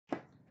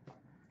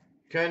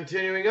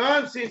Continuing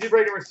on, CNC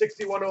break number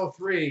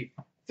 6103.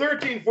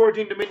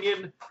 13-14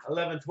 Dominion,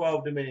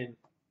 11-12 Dominion.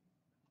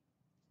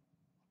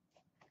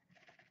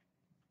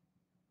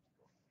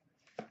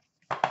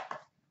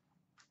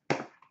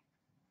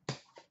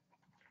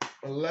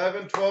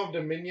 $11-12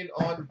 Dominion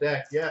on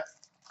deck, yeah.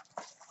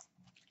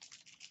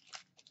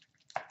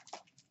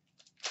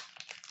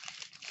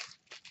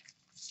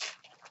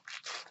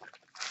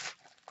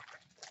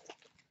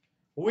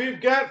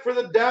 We've got for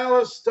the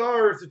Dallas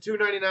Stars to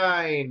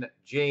 299,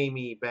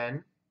 Jamie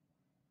Benn.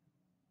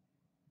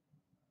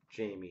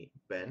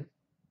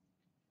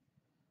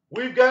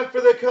 We've got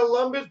for the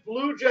Columbus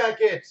Blue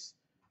Jackets,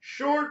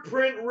 short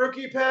print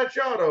rookie patch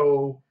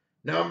auto,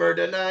 number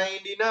to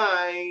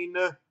 99,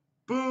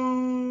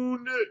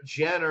 Boone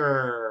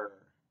Jenner.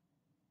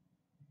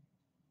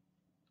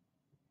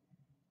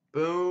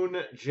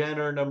 Boone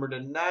Jenner, number to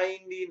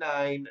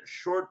 99,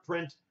 short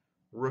print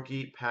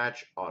rookie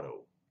patch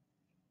auto.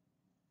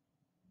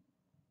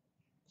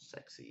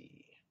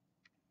 Sexy.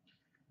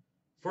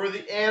 For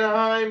the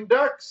Anaheim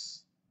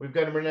Ducks, we've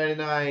got number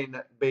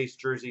 99 base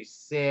jersey,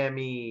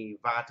 Sammy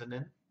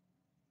Vatanen.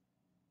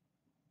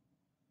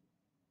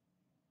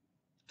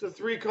 It's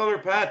a 3-color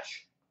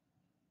patch.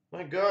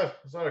 My God,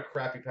 it's not a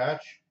crappy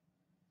patch.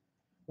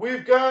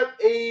 We've got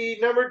a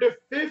number to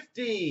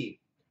 50,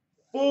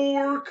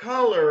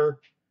 4-color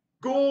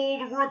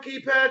gold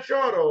rookie patch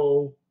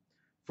auto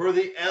for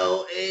the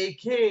LA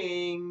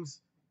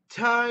Kings,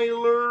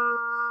 Tyler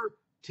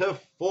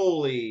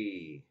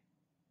Toffoli.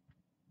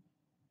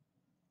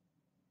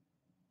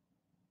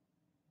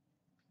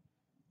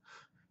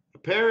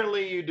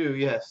 Apparently you do,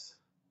 yes.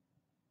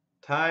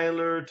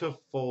 Tyler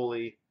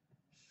Toffoli,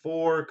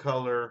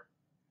 4-color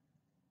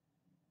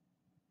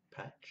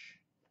patch.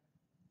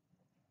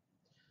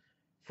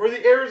 For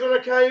the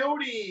Arizona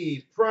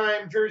Coyotes,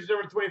 prime jersey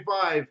number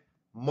 25,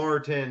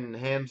 Martin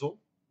Hanzal,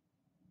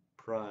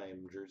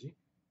 prime jersey.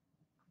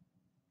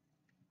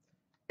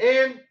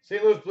 And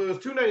St. Louis Blues,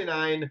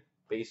 299,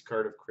 base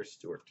card of Chris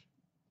Stewart.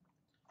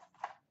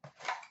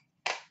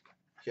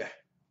 Yeah.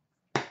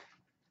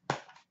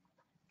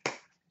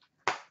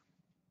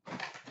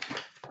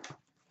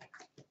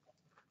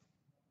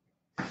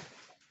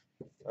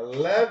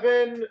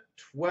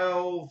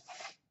 $11-12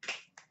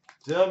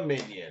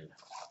 Dominion.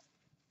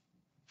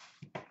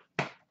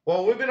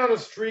 Well, we've been on a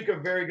streak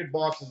of very good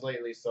boxes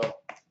lately, so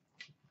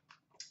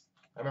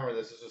I remember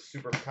this. This was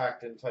super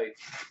packed in tight.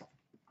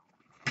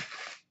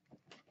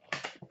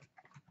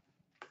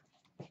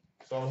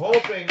 So I'm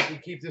hoping we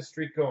keep this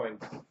streak going.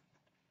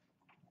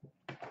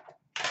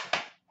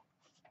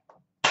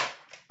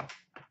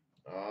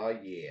 Oh,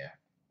 yeah.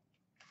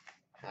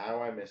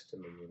 How I missed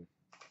Dominion.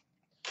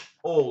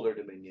 Older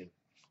Dominion.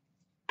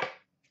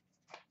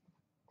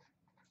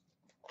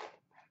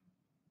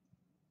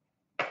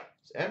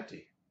 It's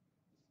empty.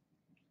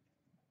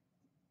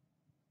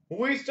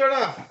 We start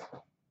off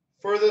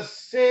for the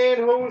San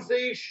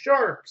Jose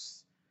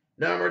Sharks.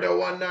 Number to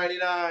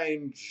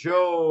 199,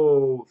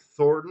 Joe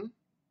Thornton.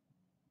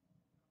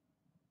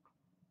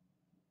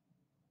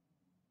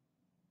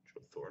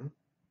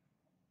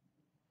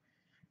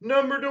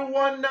 Number to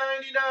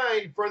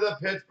 199 for the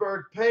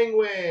Pittsburgh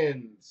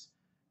Penguins,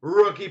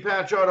 rookie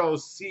patch auto,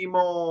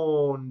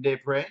 Simon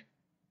Despres.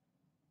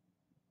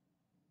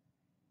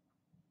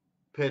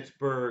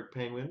 Pittsburgh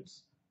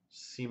Penguins,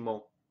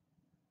 Simon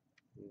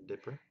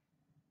Despres.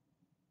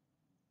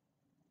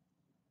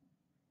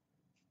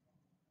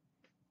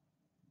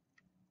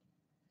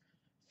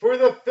 For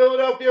the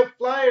Philadelphia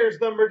Flyers,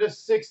 number to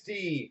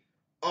 60,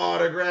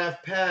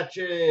 autograph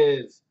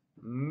patches,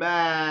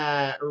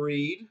 Matt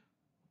Reed.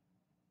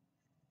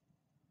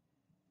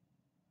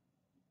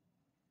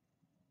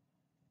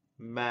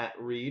 Matt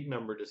Reed,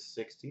 number to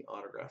 60,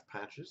 autograph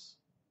patches.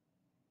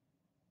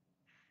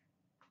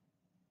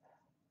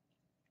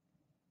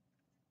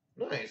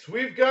 Nice.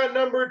 We've got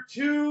number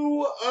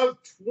 2 of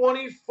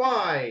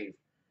 25,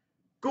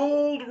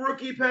 gold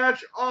rookie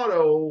patch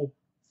auto,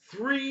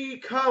 3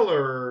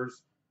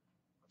 colors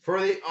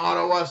for the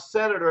Ottawa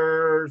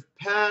Senators,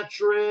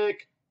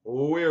 Patrick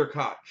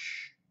Weirkoch.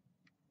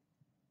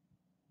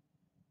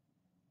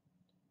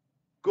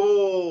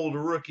 Gold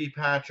rookie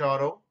patch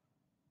auto,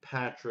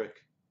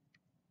 Patrick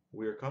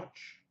Weirkoch.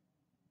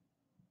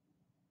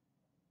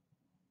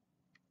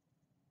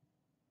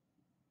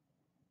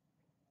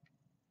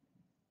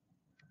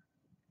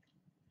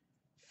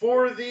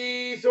 For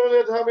the,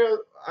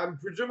 I'm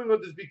presuming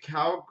would this be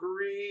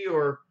Calgary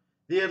or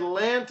the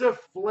Atlanta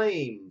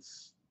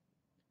Flames?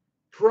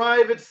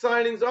 Private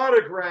signings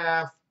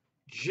autograph,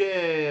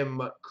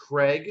 Jim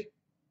Craig.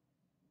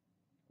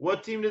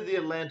 What team did the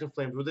Atlanta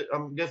Flames? Was it,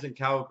 I'm guessing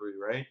Calgary,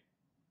 right?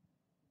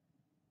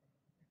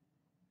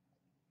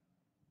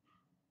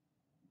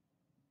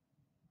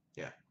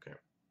 Yeah, okay.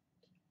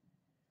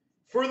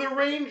 For the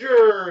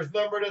Rangers,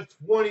 number to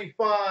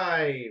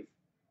 25,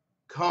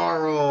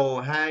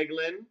 Carl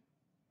Hagelin,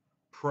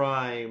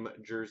 prime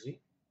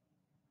jersey.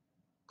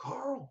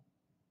 Carl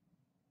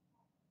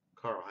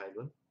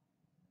Hagelin.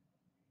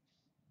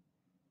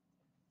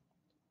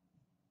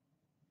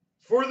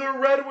 For the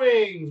Red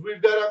Wings,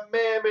 we've got a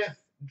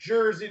mammoth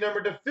jersey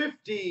number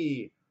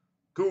 /50,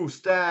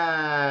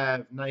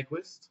 Gustav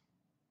Nyquist.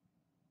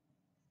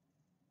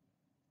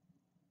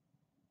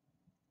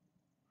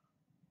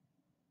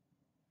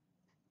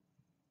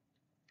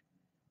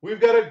 We've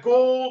got a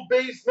gold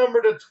base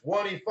number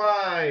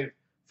 /25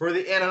 for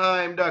the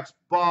Anaheim Ducks,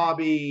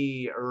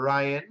 Bobby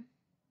Ryan.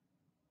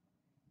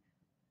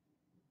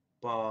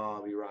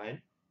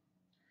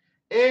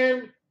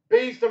 And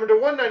base number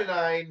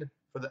 /199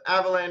 for the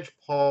Avalanche,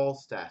 Paul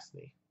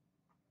Stastny.